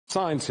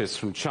Scientists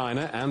from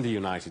China and the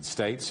United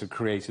States have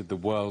created the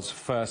world's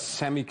first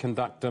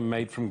semiconductor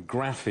made from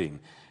graphene,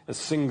 a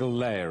single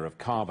layer of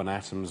carbon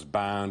atoms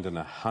bound in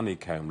a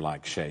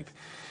honeycomb-like shape.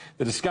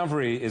 The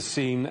discovery is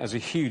seen as a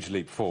huge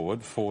leap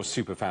forward for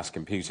superfast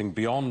computing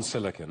beyond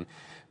silicon,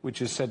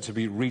 which is said to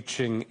be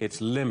reaching its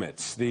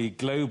limits. The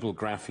global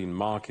graphene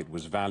market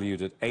was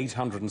valued at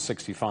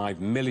 $865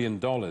 million in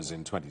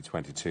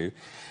 2022,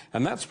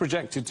 and that's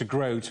projected to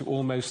grow to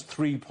almost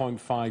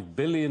 $3.5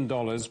 billion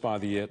by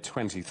the year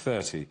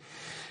 2030.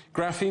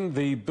 Graphene,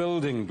 the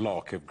building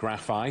block of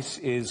graphite,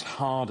 is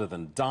harder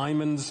than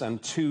diamonds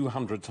and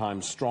 200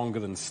 times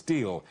stronger than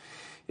steel.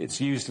 It's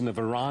used in a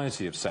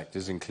variety of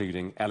sectors,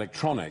 including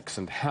electronics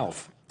and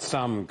health.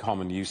 Some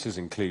common uses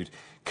include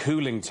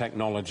cooling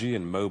technology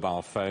in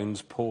mobile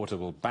phones,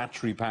 portable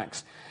battery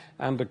packs,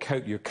 and to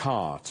coat your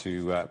car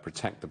to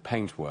protect the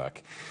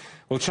paintwork.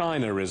 Well,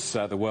 China is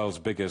the world's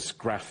biggest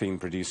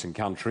graphene-producing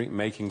country,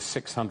 making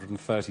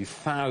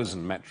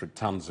 630,000 metric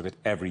tons of it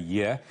every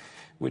year,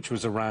 which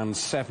was around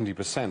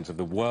 70% of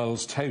the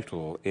world's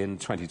total in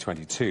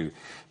 2022.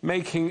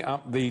 Making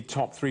up the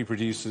top three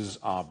producers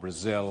are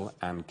Brazil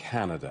and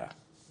Canada.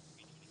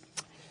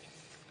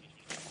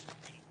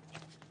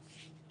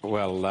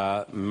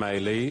 Well, Ma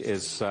Lei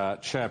is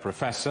chair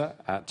professor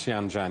at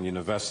Tianjin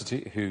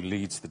University, who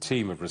leads the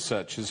team of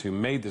researchers who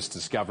made this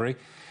discovery.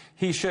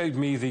 He showed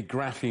me the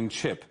graphene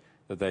chip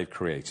that they've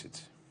created.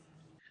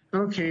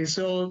 Okay,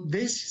 so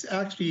this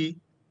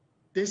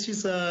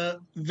is a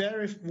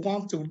very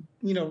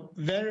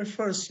very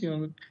first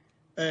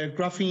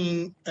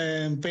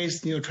graphene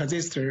based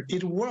transistor.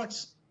 It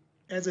works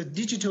as a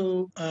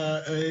digital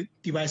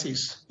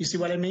devices. You see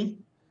what I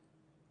mean?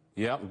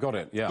 Yeah, got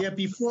it. Yeah. Yeah.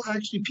 Before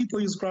actually people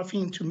use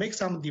graphene to make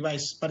some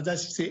device, but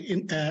that's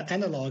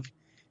analog,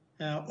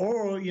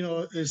 or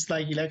it's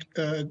like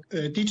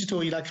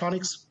digital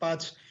electronics,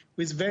 but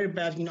with very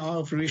bad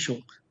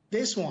ratio.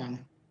 This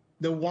one,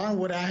 the one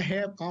what I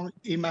have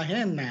in my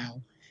hand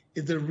now,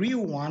 is the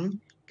real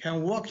one,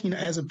 can work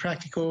as a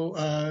practical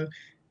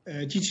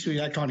digital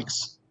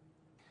electronics.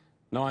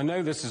 Now, I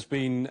know this has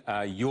been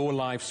your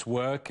life's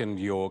work and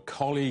your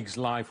colleagues'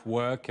 life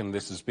work, and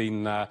this has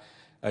been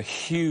a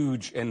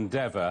huge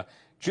endeavor.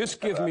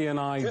 Just give me an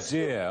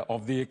idea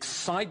of the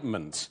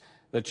excitement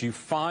that you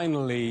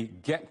finally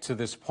get to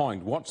this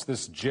point. What's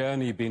this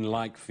journey been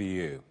like for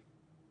you?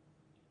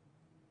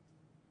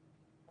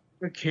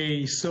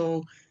 Okay,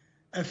 so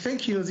I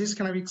think this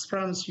kind of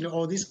experience,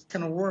 or this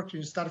kind of work,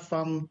 start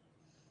from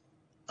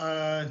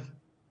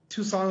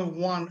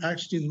 2001.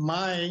 Actually,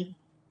 my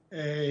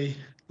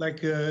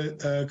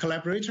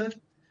collaborator,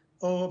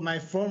 or my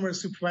former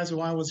supervisor,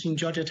 one was in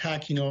Georgia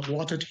Tech,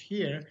 wanted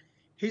here.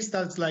 He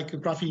started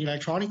graphene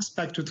electronics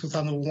back to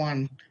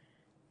 2001,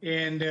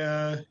 and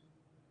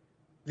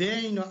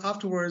then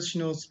afterwards,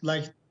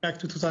 back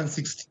to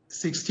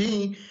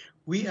 2016,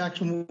 we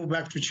actually moved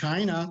back to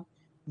China.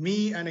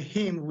 Me and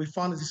him, we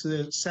founded this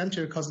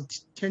center called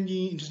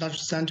Tianjin International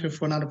Center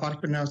for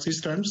Nanoparticles and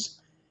Nanosystems,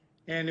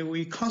 and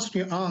we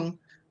concentrate on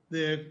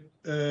the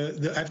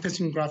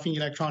advancing graphene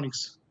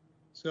electronics.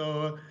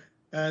 So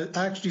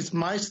actually, it's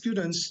my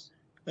students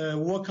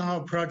work on our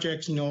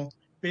project.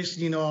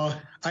 Basically,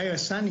 I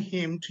assign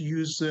him to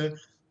use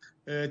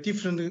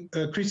different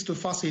crystal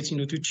facets,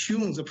 to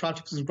tune the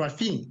particles of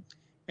graphene.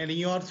 And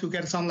in order to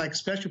get some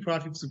special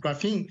particles of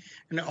graphene,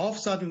 and all of a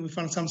sudden we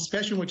found some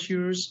special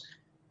materials.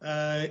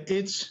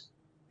 It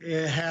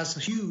has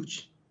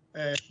huge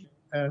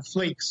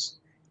flakes,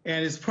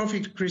 and it's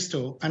perfect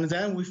crystal. And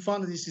then we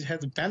found this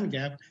has a band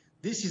gap.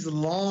 This is a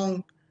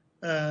long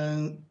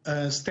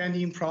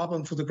standing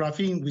problem for the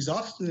graphene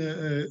without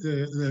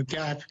the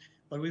gap.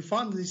 But we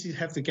found this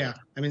has the gap.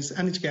 I mean, it's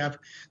energy gap.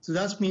 So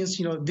that means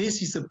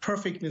this is a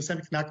perfect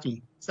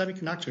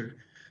semiconductor.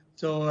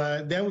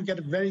 So then we get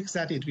very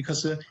excited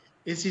because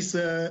this is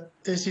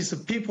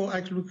people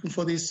actually looking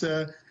for this.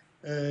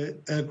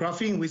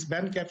 Graphene with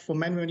band gap for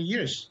many, many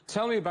years.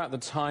 Tell me about the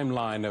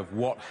timeline of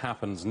what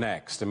happens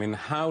next. I mean,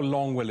 how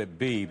long will it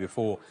be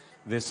before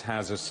this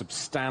has a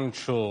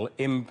substantial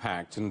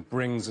impact and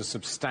brings a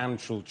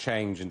substantial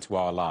change into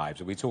our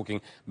lives? Are we talking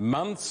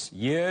months,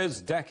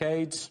 years,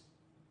 decades?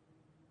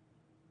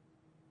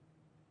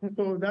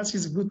 Well, that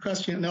is a good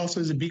question, and also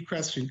is a big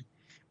question.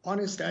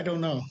 Honestly, I don't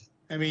know.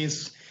 I mean,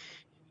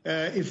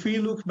 if we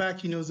look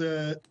back,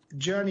 the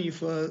journey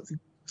for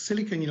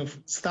silicon,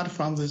 start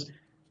from this.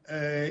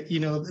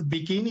 The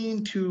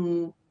beginning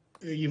to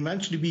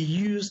eventually be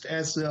used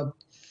as a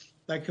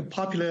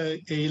popular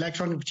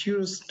electronic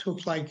materials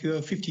took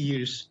 50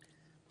 years.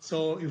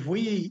 So if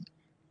we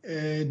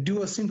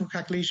do a simple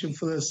calculation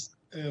for this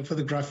for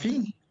the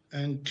graphene,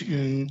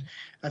 and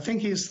I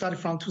think it started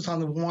from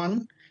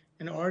 2001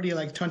 and already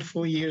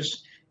 24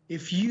 years.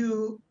 If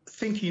you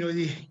think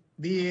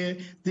they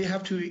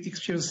have to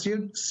experience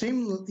same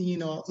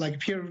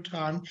period of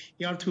time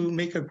in order to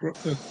make a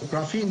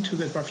graphene to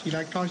the graphene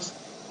electronics.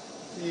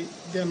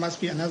 There must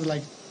be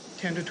another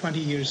 10 to 20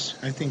 years,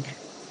 I think.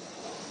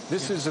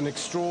 This is an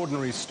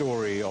extraordinary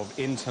story of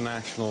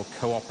international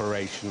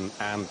cooperation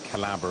and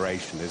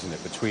collaboration, isn't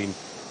it, between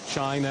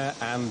China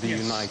and the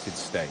Yes. United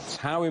States.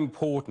 How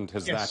important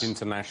has Yes. that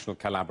international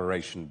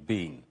collaboration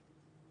been?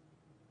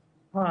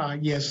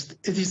 Yes,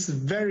 it is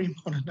very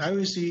important. I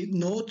will say,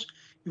 note,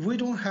 if we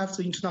don't have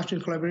the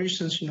international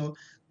collaborations,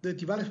 the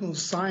development of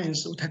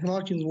science or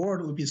technology in the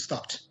world will be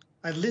stopped.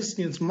 At least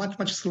it's much,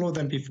 much slower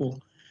than before.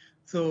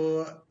 So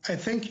I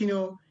think,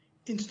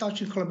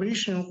 international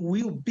collaboration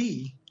will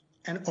be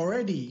and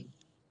already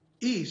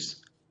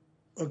is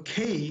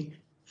okay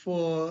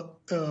for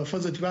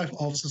the development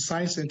of the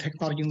science and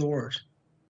technology in the world.